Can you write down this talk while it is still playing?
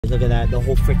look at that. The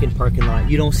whole freaking parking lot.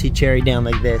 You don't see Cherry down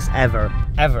like this ever.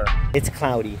 Ever. It's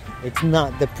cloudy. It's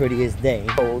not the prettiest day.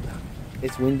 Cold.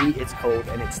 It's windy, it's cold,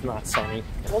 and it's not sunny.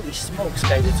 Holy smokes,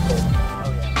 guys, it's cold.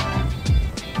 Oh, yeah.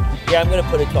 Yeah, I'm gonna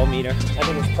put a 12 meter. I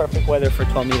think it's perfect weather for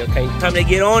 12 meter kite. Time to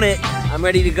get on it. I'm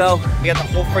ready to go. We got the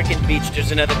whole freaking beach.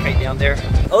 There's another kite down there.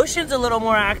 Ocean's a little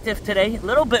more active today, a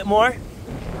little bit more,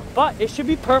 but it should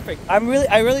be perfect. I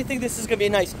really think this is gonna be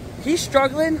nice. He's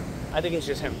struggling. I think it's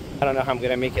just him. I don't know how I'm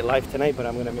gonna make it live tonight, but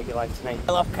I'm gonna make it live tonight.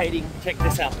 I love kiting. Check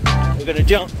this out. We're gonna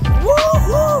jump.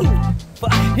 Woohoo!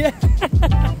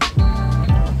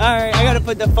 Alright, I gotta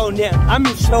put the phone down. I'm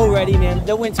so ready, man.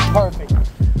 The wind's perfect.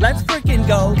 Let's freaking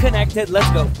go. Connected. Let's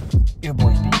go. Your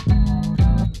boys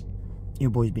beat.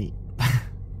 Your boys beat.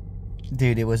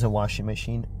 Dude, it was a washing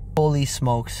machine. Holy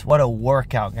smokes. What a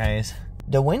workout, guys.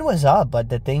 The wind was up, but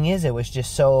the thing is, it was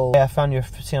just so... I found your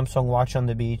Samsung watch on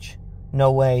the beach.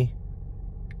 No way.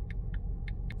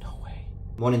 No way.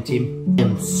 Morning, team.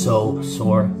 I'm so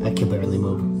sore. I can barely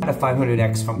move. I had a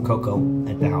 500X from Coco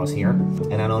at the house here,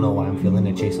 and I don't know why I'm feeling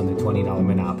a chase on the $20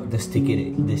 Monop. This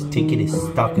ticket is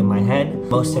stuck in my head.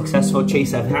 Most successful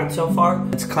chase I've had so far.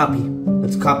 Let's copy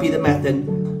the method.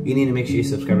 You need to make sure you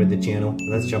subscribe to the channel.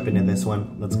 Let's jump into this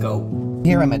one. Let's go.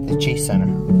 Here I'm at the Chase Center.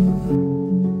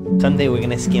 Someday we're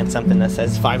gonna scan something that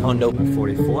says 500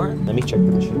 44. Let me check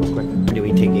the machine real quick. Where do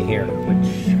we take it here?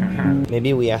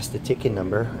 Maybe we ask the ticket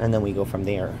number and then we go from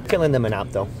there. Killing them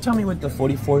up though. Tell me what the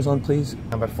 44 is on, please.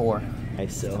 Number 4. I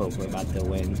still hope we're about to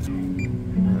win.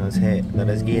 Let's hit. Let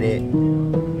us get it.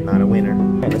 Not a winner.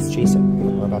 Alright, let's chase it.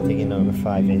 We're about to get number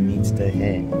 5. It needs to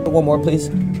hit. One more,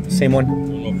 please. Same one.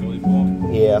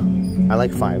 Yeah. I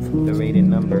like 5. The rated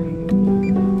number.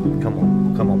 Come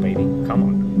on. Come on, baby. Come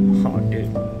on. Oh, dude.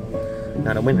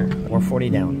 Not a winner. We're 40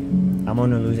 down. I'm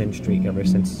on a losing streak ever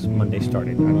since Monday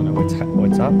started. I don't know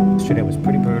what's up. Yesterday was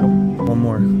pretty brutal. One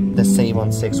more. The save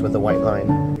on 6 with the white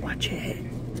line. Watch it.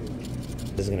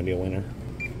 This is gonna be a winner.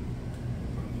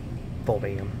 Bull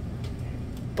bam.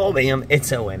 Bull bam.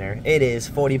 It's a winner. It is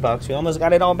 40 bucks. We almost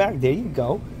got it all back. There you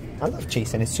go. I love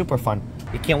chasing. It's super fun.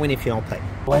 You can't win if you don't play.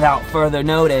 Without further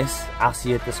notice, I'll see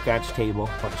you at the scratch table.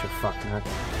 Bunch of fucking nuts.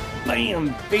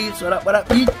 Bam! Peace. What up,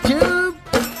 YouTube?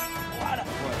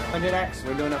 100X,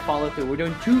 we're doing a follow through. We're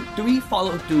doing 3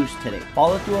 follow throughs today.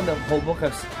 Follow through on the whole book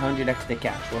of 100X to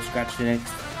cash. We'll scratch the next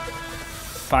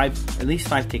 5, at least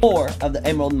 5 tickets. 4 of the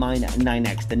Emerald Mine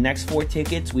 9X. The next 4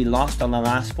 tickets we lost on the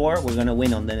last 4. We're gonna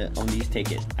win on these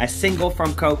tickets. A single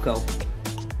from Coco.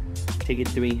 Ticket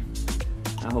 3.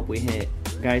 I hope we hit.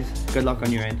 Guys, good luck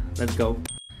on your end. Let's go.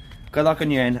 Good luck on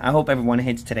your end. I hope everyone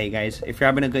hits today, guys. If you're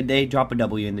having a good day, drop a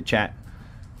W in the chat.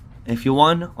 If you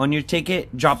won on your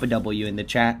ticket, drop a W in the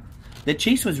chat. The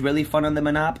chase was really fun on the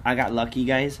Monop. I got lucky,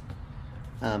 guys.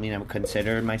 You know,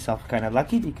 considered myself kind of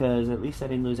lucky because at least I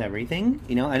didn't lose everything.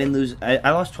 You know, I didn't lose.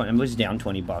 I lost 20. I was down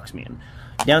 20 bucks, man.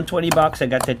 Down 20 bucks. I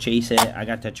got to chase it. I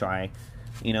got to try.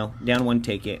 You know, down 1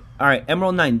 ticket. All right,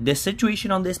 Emerald 9. The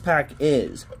situation on this pack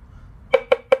is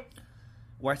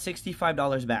we're at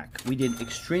 $65 back. We did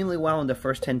extremely well on the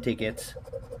first 10 tickets,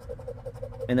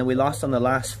 and then we lost on the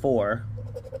last 4.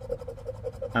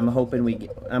 I'm hoping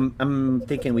I'm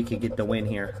thinking we could get the win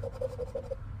here.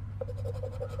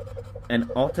 And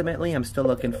ultimately, I'm still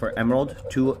looking for Emerald,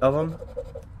 2 of them,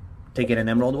 to get an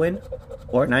Emerald win.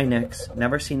 Or 9X.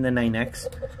 Never seen the 9X.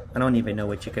 I don't even know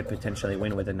what you could potentially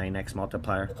win with a 9X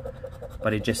multiplier.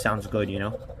 But it just sounds good, you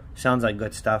know? Sounds like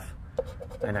good stuff.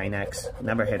 A 9X.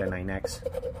 Never hit a 9X.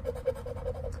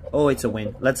 Oh, it's a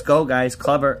win. Let's go, guys.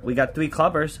 Clever. We got 3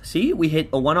 clovers. See? We hit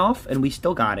a 1-off, and we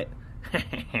still got it.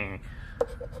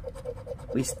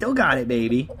 We still got it,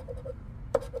 baby.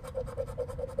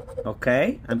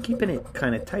 Okay, I'm keeping it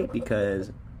kind of tight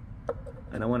because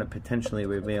I don't want to potentially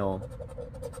reveal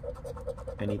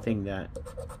anything that,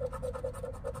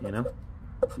 you know,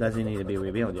 doesn't need to be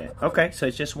revealed yet. Okay, so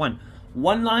it's just 1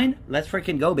 line. Let's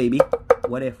freaking go, baby.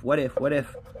 What if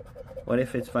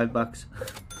it's $5?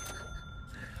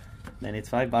 Then it's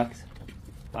 $5.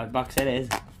 $5 it is.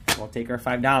 We'll take our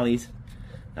 $5.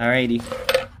 Alrighty.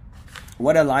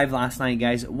 What a live last night,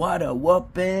 guys. What a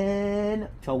whooping.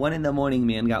 Till 1 in the morning,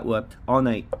 man, got whooped all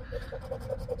night.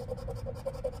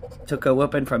 Took a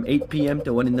whooping from 8 p.m.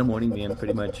 to 1 in the morning, man,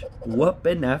 pretty much.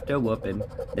 Whooping after whooping.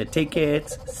 The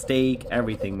tickets, steak,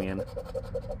 everything, man.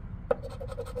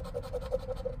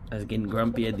 I was getting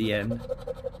grumpy at the end.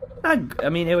 I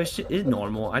mean, it's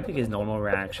normal. I think it's normal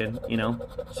reaction, you know?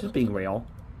 It's just being real.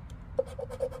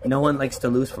 No one likes to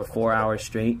lose for 4 hours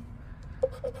straight.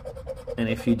 And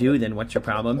if you do, then what's your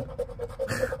problem?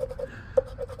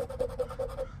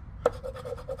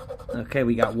 Okay,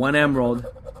 we got 1 emerald.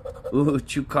 Ooh,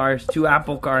 2 cars, 2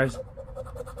 apple cars.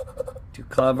 2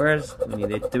 clovers. We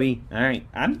needed 3. All right.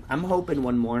 I'm hoping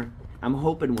one more. I'm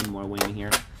hoping one more win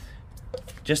here.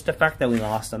 Just the fact that we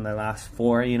lost on the last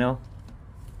 4, you know.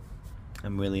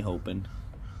 I'm really hoping.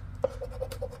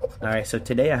 All right. So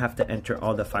today I have to enter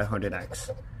all the 500x.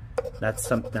 That's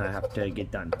something I have to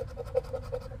get done.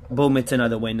 Boom, it's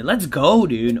another win. Let's go,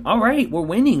 dude. All right, we're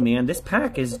winning, man. This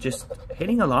pack is just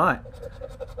hitting a lot.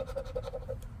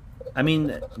 I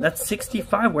mean, that's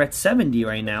 65. We're at 70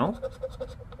 right now.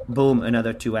 Boom,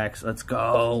 another 2x. Let's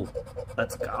go.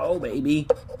 Let's go, baby.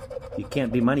 You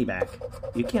can't be Moneyback.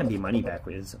 You can't be Moneyback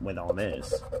with all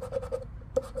this.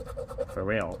 For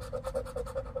real.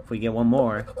 If we get one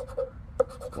more,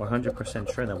 we're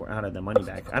 100% sure that we're out of the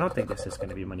Moneyback. I don't think this is going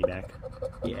to be Moneyback.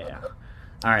 Yeah.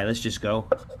 All right, let's just go.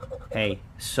 Hey,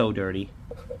 so dirty.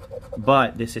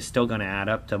 But this is still going to add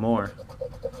up to more.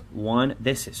 1.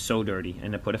 This is so dirty.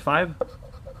 And to put a 5?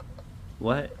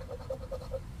 What?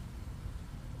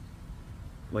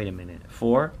 Wait a minute.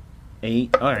 4,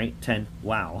 8. All right, 10.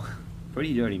 Wow.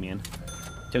 Pretty dirty, man.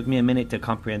 Took me a minute to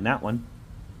comprehend that one.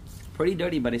 Pretty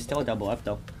dirty, but it's still a double up,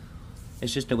 though.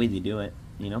 It's just the way they do it,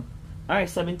 you know? All right,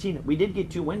 17. We did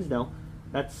get 2 wins, though.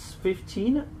 That's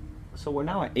 15. So we're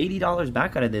now at $80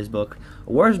 back out of this book.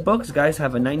 Worst books, guys,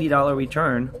 have a $90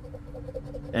 return.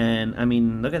 And, I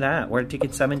mean, look at that. We're at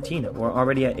ticket 17. We're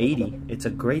already at 80. It's a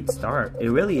great start. It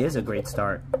really is a great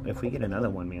start. If we get another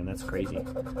one, man, that's crazy.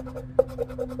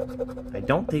 I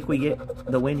don't think we get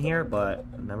the win here, but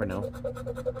you never know.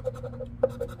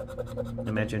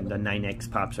 Imagine the 9x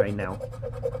pops right now.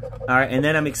 Alright, and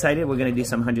then I'm excited. We're going to do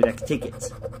some 100x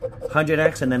tickets.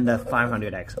 100x and then the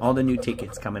 500x. All the new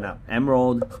tickets coming up.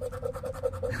 Emerald.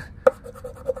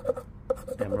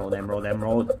 Emerald, emerald,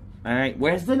 emerald. Alright,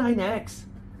 where's the 9x?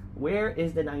 Where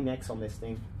is the 9x on this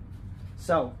thing?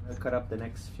 So, I'll cut up the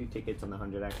next few tickets on the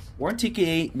 100x. We're on ticket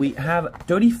 8. We have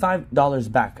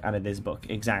 $35 back out of this book.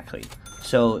 Exactly.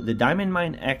 So, the Diamond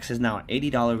Mine X is now at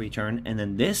 $80 return. And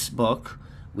then this book,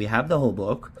 we have the whole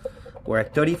book. We're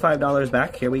at $35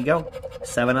 back. Here we go.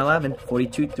 7-11,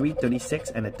 42, 3,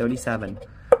 36, and a 37.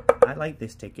 I like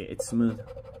this ticket. It's smooth.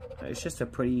 It's just a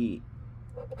pretty...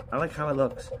 I like how it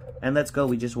looks. And let's go.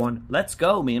 We just won. Let's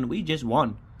go, man. We just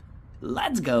won.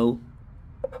 Let's go.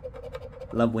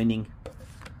 Love winning.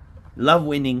 Love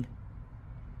winning.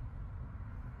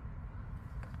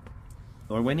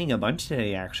 We're winning a bunch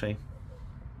today, actually.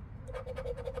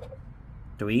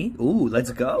 3. Ooh,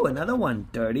 let's go. Another one.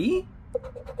 30.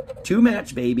 2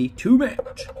 match, baby. 2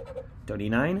 match.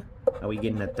 39. Are we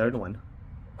getting a third one?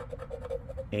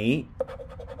 8.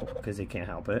 Because they can't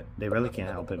help it. They really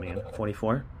can't help it, man.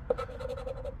 44.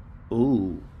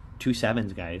 Ooh. 2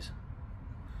 7s, guys.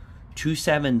 2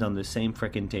 7s on the same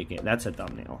freaking ticket. That's a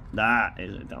thumbnail. That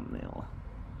is a thumbnail.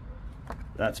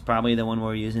 That's probably the one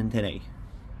we're using today.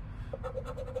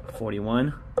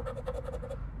 41.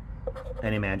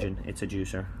 And imagine it's a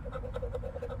juicer.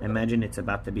 Imagine it's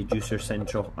about to be juicer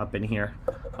central up in here.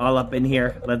 All up in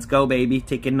here. Let's go, baby.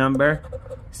 Ticket number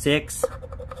 6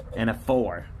 and a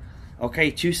 4.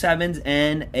 Okay, 2 7s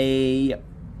and a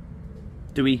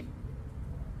 3.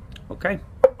 Okay.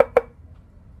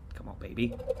 Come on,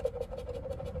 baby.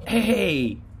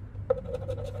 Hey!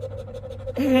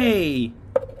 Hey!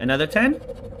 Another 10?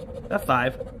 A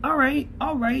 5. Alright,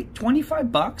 alright.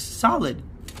 25 bucks. Solid.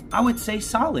 I would say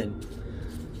solid.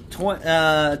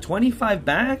 25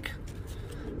 back.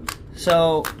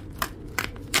 So,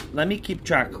 let me keep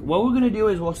track. What we're going to do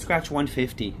is we'll scratch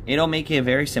 150. It'll make it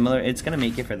very similar. It's going to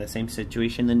make it for the same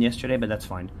situation than yesterday, but that's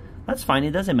fine. That's fine.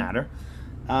 It doesn't matter.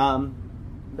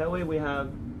 That way we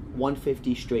have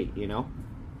 150 straight, you know.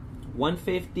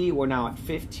 150. We're now at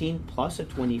 15 plus a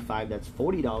 25. That's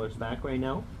 $40 back right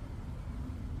now.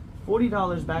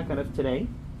 $40 back out of today.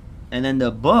 And then the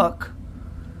book...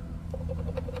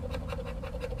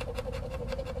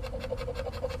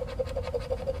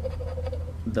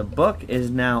 The book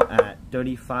is now at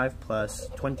 35 plus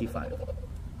 25.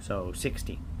 So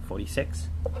 60. 46.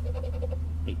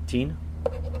 18.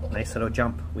 Nice little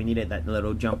jump. We needed that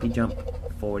little jumpy jump.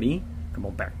 40. Come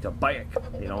on, back to back.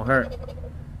 They don't hurt.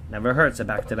 Never hurts a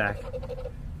back-to-back.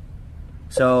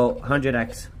 So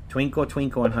 100x. Twinkle,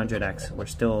 twinkle, and 100x. We're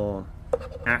still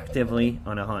actively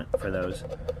on a hunt for those.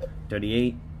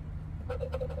 38.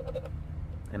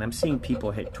 And I'm seeing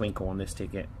people hit twinkle on this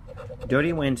ticket.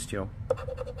 Dirty wins too,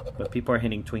 but people are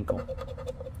hitting twinkle.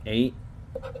 8,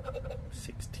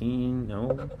 16,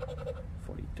 no,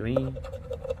 43,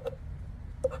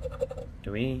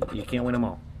 3. You can't win them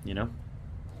all, you know.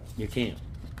 You can't.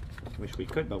 Wish we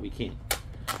could, but we can't.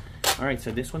 All right,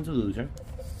 so this one's a loser.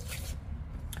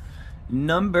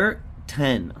 Number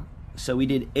 10. So we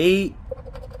did 8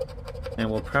 And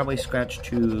we'll probably scratch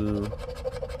to,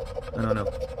 I don't know,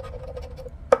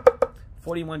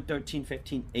 41, 13,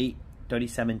 15, 8,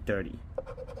 37, 30.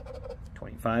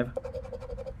 25,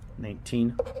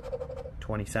 19,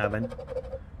 27,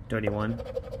 31,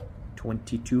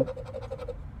 22.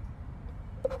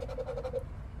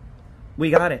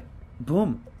 We got it.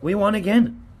 Boom. We won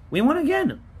again. We won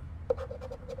again.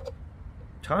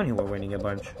 Telling you we're winning a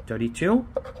bunch. 32.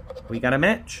 We got a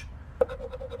match.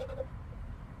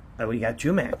 We got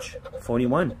 2 match.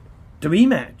 41. 3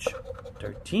 match.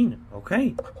 13.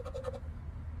 Okay.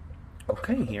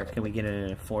 Okay, here. Can we get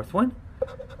a 4th one?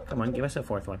 Come on, give us a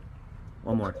 4th one.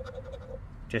 One more.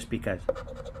 Just because.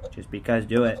 Just because.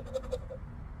 Do it.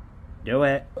 Do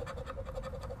it.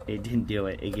 It didn't do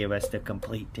it. It gave us the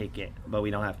complete ticket. But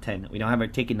we don't have 10. We don't have our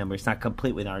ticket number. It's not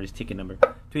complete with our ticket number.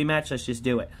 3 match. Let's just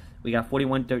do it. We got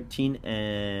 41, 13,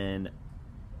 and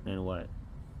what?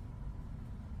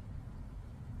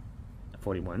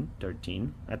 41,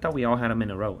 13. I thought we all had them in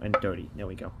a row. And 30. There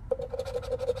we go.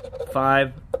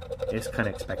 5 is kind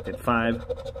of expected. 5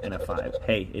 and a 5.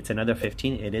 Hey, it's another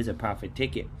 15. It is a profit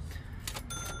ticket.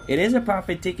 It is a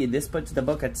profit ticket. This puts the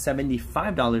book at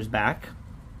 $75 back.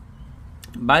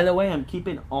 By the way, I'm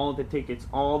keeping all the tickets,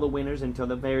 all the winners until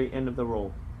the very end of the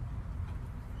roll.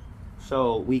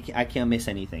 So I can't miss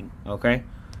anything, okay?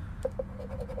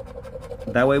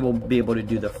 That way we'll be able to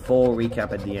do the full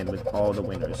recap at the end with all the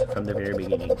winners from the very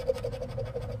beginning.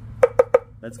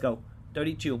 Let's go.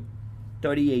 32,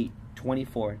 38,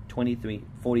 24, 23,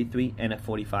 43, and a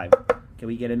 45. Can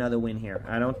we get another win here?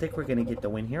 I don't think we're going to get the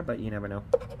win here, but you never know.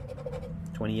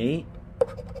 28,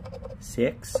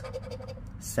 6,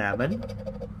 7,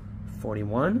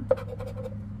 41.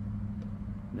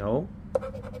 No.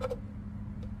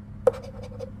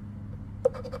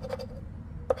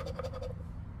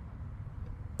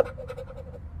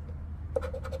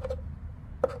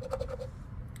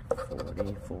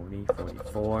 40,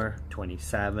 44,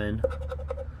 27.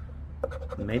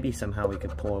 Maybe somehow we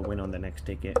could pull a win on the next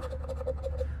ticket.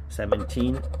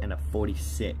 17 and a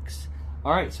 46.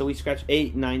 Alright, so we scratched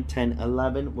 8, 9, 10,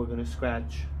 11. We're going to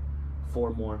scratch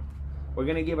 4 more. We're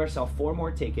going to give ourselves 4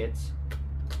 more tickets.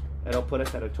 That'll put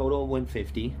us at a total of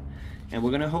 150. And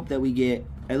we're going to hope that we get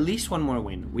at least 1 more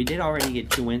win. We did already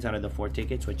get 2 wins out of the 4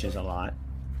 tickets, which is a lot.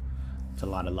 It's a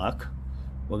lot of luck.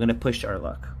 We're going to push our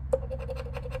luck.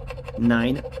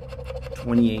 9,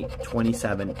 28,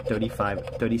 27, 35,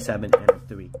 37, and a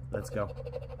 3. Let's go.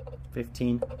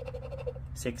 15,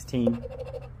 16,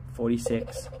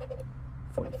 46,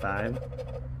 45.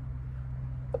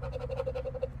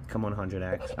 Come on,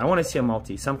 100x. I want to see a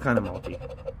multi, some kind of multi.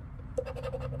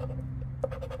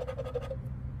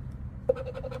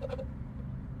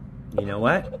 You know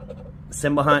what?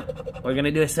 Symbol hunt. We're going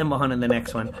to do a symbol hunt in the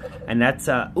next one. And that's,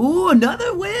 ooh,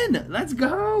 another win. Let's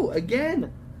go.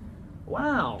 Again.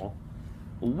 Wow.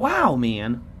 Wow,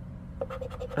 man.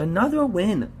 Another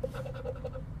win.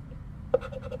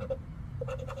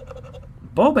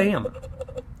 Bo-bam.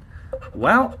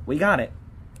 Well, we got it.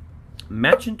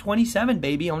 Matching 27,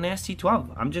 baby, on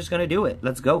ST12. I'm just going to do it.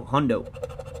 Let's go. Hundo.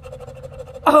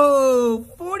 Oh,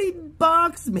 40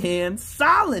 bucks, man.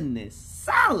 Solidness.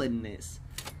 Solidness.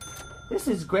 This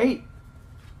is great.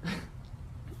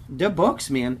 The books,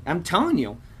 man. I'm telling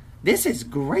you. This is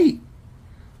great.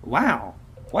 Wow.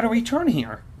 What a return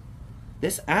here.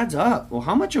 This adds up. Well,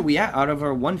 how much are we at out of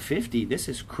our 150? This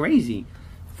is crazy.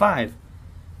 5,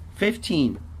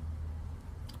 15,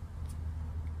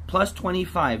 plus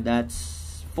 25.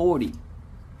 That's 40.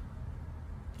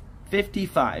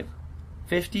 55.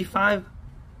 55.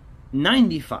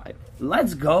 95.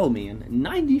 Let's go, man.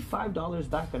 $95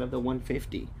 back out of the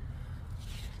 150.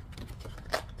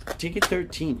 Ticket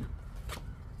 13.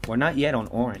 We're not yet on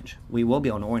orange. We will be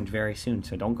on orange very soon,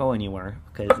 so don't go anywhere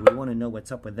because we want to know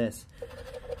what's up with this.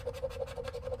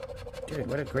 Dude,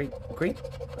 what a great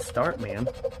start, man.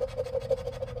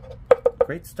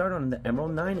 Great start on the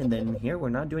Emerald 9, and then here we're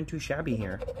not doing too shabby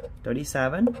here.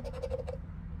 37.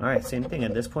 Alright, same thing.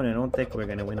 At this point, I don't think we're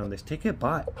going to win on this ticket,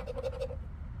 but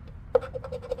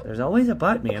there's always a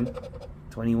but, man.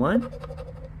 21.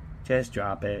 Just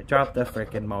drop it. Drop the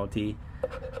frickin' multi.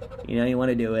 You know you want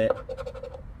to do it.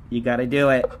 You gotta do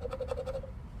it.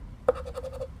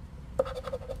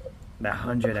 The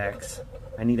 100x.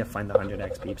 I need to find the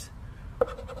 100x, peeps.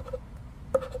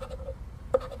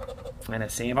 And a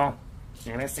sable.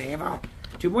 And a sable.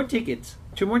 2 more tickets.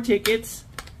 2 more tickets.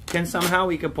 Can somehow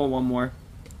we could pull 1 more.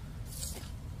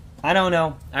 I don't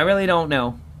know. I really don't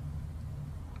know.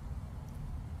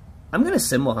 I'm gonna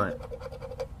symbol hunt.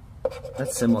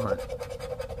 Let's symbol hunt.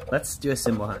 Let's do a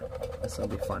symbol hunt. This will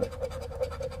be fun.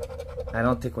 I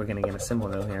don't think we're gonna get a symbol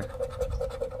though here.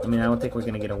 I mean, I don't think we're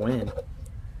going to get a win.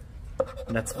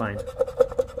 That's fine.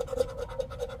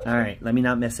 Alright, let me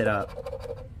not mess it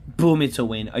up. Boom, it's a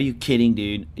win. Are you kidding,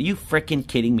 dude? Are you freaking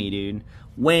kidding me, dude?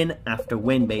 Win after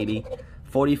win, baby.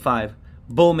 45.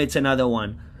 Boom, it's another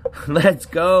one. Let's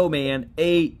go, man.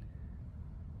 8.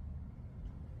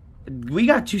 We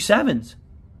got 2 7s.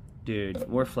 Dude,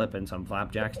 we're flipping some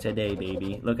flapjacks today,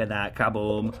 baby. Look at that.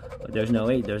 Kaboom. There's no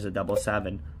 8. There's a double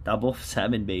 7. Double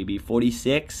 7, baby.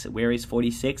 46. Where is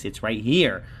 46? It's right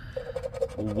here.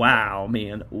 Wow,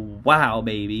 man. Wow,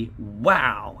 baby.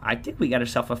 Wow. I think we got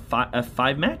ourselves a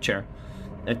 5-matcher.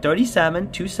 A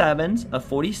 37, 2 7s, a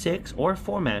 46, or a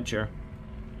 4-matcher.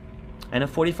 And a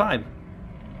 45.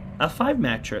 A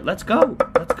 5-matcher. Let's go.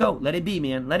 Let's go. Let it be,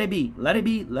 man. Let it be. Let it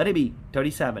be. Let it be.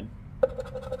 37.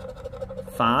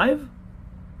 5.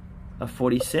 A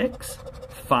 46.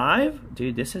 5.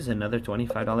 Dude, this is another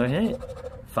 $25 hit.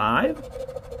 5.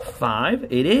 5.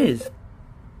 It is.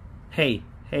 Hey,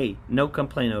 hey, no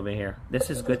complaint over here. This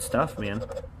is good stuff, man.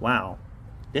 Wow.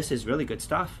 This is really good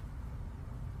stuff.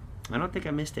 I don't think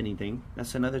I missed anything.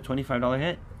 That's another $25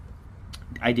 hit.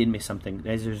 I did miss something.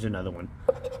 There's another one.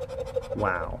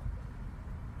 Wow.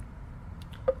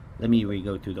 Let me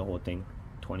re-go through the whole thing.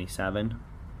 27.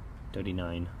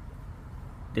 39.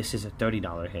 This is a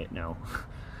 $30 hit now.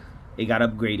 It got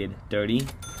upgraded. 30.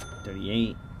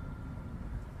 38.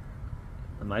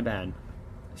 My bad.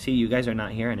 See, you guys are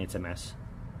not here and it's a mess.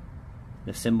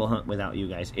 The symbol hunt without you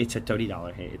guys. It's a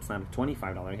 $30 hit. It's not a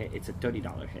 $25 hit. It's a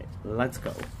 $30 hit. Let's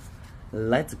go.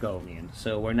 Let's go, man.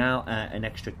 So we're now at an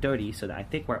extra 30. So that I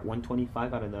think we're at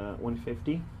 125 out of the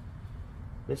 150.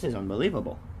 This is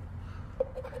unbelievable.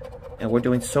 And we're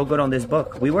doing so good on this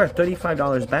book. We were at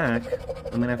 $35 back.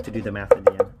 I'm going to have to do the math at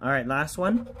the end. All right, last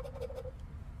one.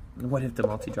 What if the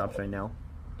multi drops right now?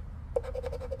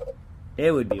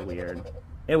 It would be weird.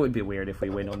 It would be weird if we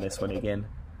win on this one again.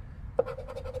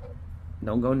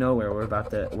 Don't go nowhere. We're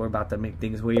about to make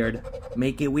things weird.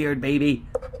 Make it weird, baby.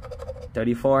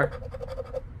 34.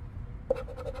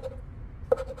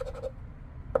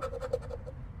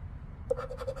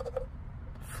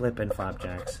 Flippin'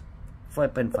 flapjacks.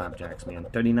 Flippin' flapjacks, man.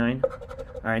 39.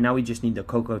 Alright, now we just need the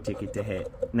Coco ticket to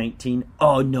hit. 19.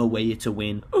 Oh, no way. It's a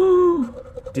win. Ooh.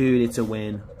 Dude, it's a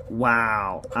win.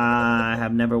 Wow. I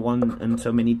have never won in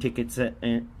so many tickets.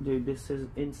 Dude, this is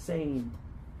insane.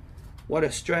 What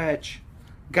a stretch.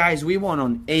 Guys, we won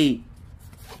on 8,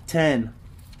 10,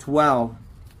 12,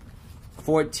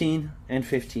 14, and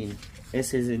 15.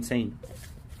 This is insane.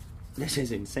 This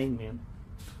is insane, man.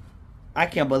 I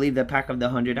can't believe the pack of the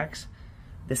 100X.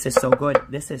 This is so good.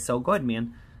 This is so good,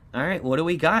 man. All right, what do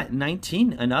we got?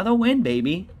 19. Another win,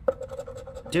 baby.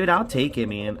 Dude, I'll take it,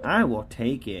 man. I will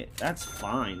take it. That's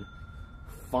fine.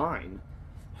 Fine.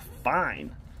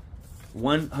 Fine.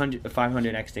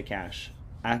 500 extra cash.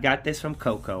 I got this from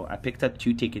Coco. I picked up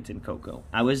 2 tickets in Coco.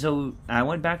 I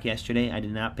went back yesterday. I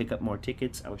did not pick up more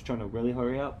tickets. I was trying to really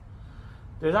hurry up.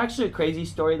 There's actually a crazy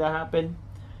story that happened.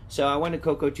 So I went to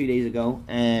Coco 2 days ago,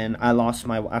 and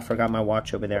I forgot my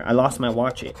watch over there. I lost my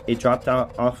watch. It dropped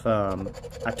off.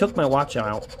 I took my watch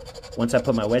out. Once I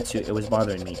put my wetsuit, it was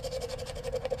bothering me.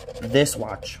 This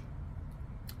watch.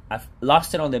 I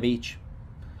lost it on the beach.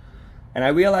 And I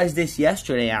realized this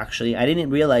yesterday, actually. I didn't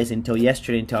realize until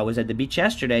yesterday, until I was at the beach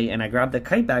yesterday, and I grabbed the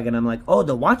kite bag, and I'm like, oh,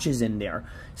 the watch is in there.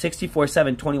 64,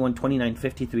 7, 21, 29,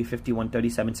 53, 51,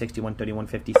 37, 61, 31,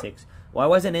 56. Well, I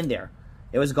wasn't in there.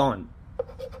 It was gone.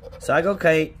 So I go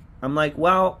kite. I'm like,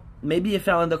 well, maybe it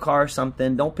fell in the car or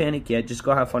something. Don't panic yet. Just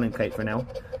go have fun and kite for now.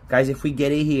 Guys, if we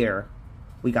get it here,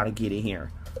 we got to get it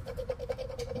here.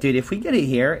 Dude, if we get it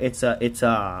here, it's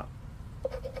a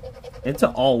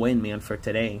all-win, man, for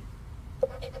today.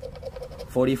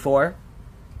 44.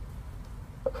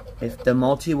 If the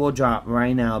multi will drop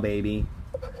right now, baby.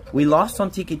 We lost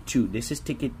on ticket 2. This is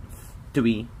ticket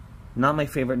 3. Not my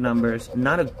favorite numbers.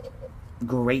 Not a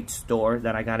great store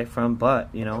that I got it from, but,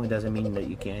 you know, it doesn't mean that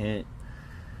you can't hit.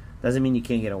 Doesn't mean you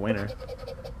can't get a winner.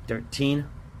 13.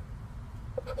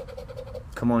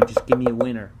 Come on, just give me a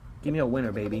winner. Give me a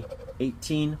winner, baby.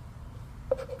 18.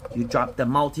 You drop the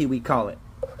multi, we call it.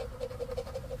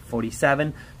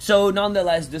 47. So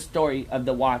nonetheless, the story of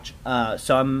the watch.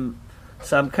 So I'm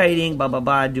kiting, blah blah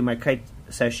blah. I do my kite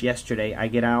sesh yesterday. I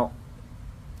get out,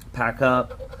 pack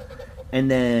up, and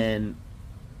then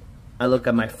I look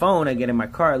at my phone. I get in my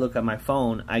car. I look at my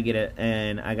phone. I get it,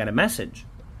 and I got a message.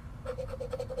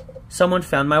 Someone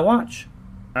found my watch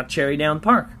at Cherry Down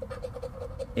Park.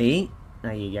 8.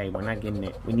 Ay, we're not getting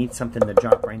it. We need something to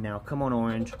drop right now. Come on,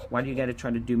 Orange. Why do you gotta try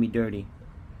to do me dirty?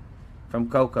 From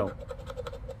Coco.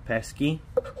 Pesky.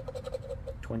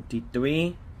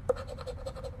 23.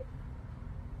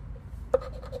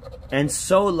 And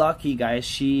so lucky,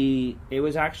 guys. It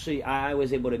was actually, I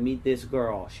was able to meet this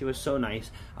girl. She was so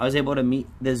nice. I was able to meet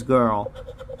this girl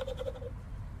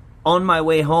on my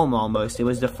way home almost. It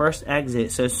was the first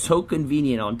exit, so it's so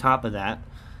convenient on top of that.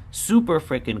 Super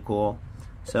freaking cool.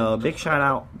 So big shout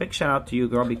out to you,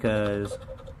 girl, because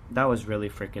that was really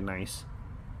freaking nice.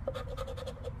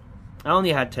 I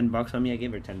only had $10 on me. I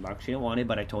gave her $10. She didn't want it,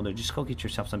 but I told her, just go get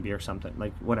yourself some beer or something.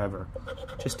 Like, whatever.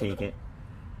 Just take it.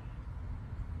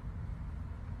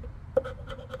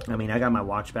 I mean, I got my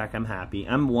watch back. I'm happy.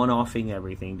 I'm one-offing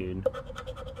everything, dude.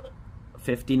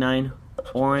 59.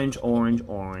 Orange, orange,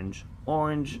 orange.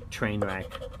 Orange train wreck.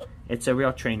 It's a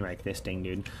real train wreck, this thing,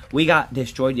 dude. We got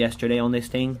destroyed yesterday on this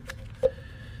thing.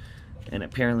 And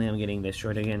apparently I'm getting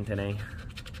destroyed again today.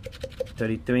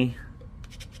 33.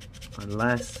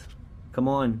 Unless. Come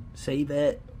on. Save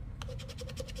it.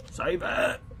 Save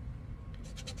it.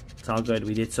 It's all good.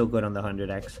 We did so good on the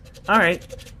 100X.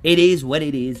 Alright. It is what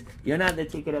it is. You're not the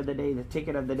ticket of the day. The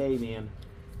ticket of the day, man.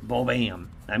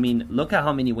 Bam. I mean, look at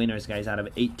how many winners, guys. Out of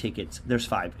 8 tickets, there's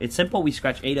 5. It's simple. We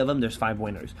scratch 8 of them. There's 5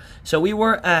 winners. So we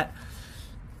were at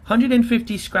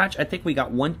 150 scratch. I think we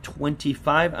got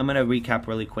 125. I'm going to recap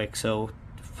really quick. So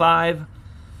 5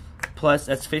 plus,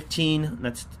 that's 15.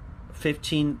 That's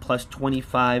 15 plus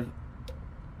 25.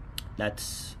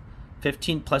 That's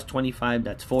 15 plus 25.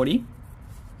 That's 40.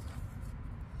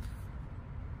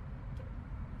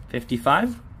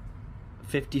 55.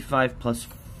 55 plus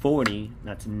 40.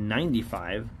 That's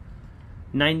 95.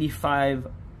 95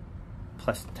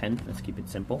 plus 10. Let's keep it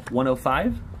simple.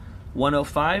 105.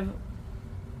 105.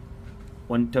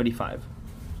 135.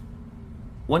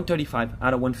 135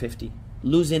 out of 150.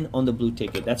 Losing on the blue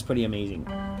ticket. That's pretty amazing.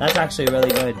 That's actually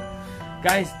really good.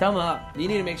 Guys, thumb up. You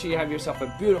need to make sure you have yourself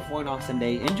a beautiful and awesome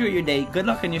day. Enjoy your day. Good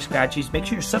luck on your scratchies. Make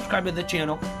sure you subscribe to the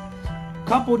channel.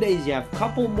 Couple days, you have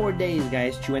couple more days,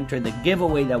 guys, to enter the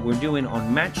giveaway that we're doing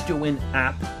on Match to Win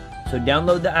app. So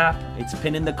download the app. It's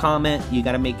pinned in the comment. You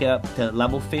got to make it up to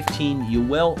level 15. You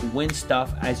will win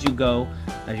stuff as you go,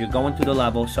 as you're going through the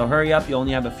level. So hurry up. You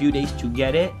only have a few days to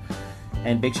get it.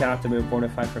 And big shout out to Reporter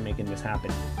 5 for making this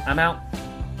happen. I'm out.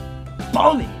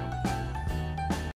 Bowling.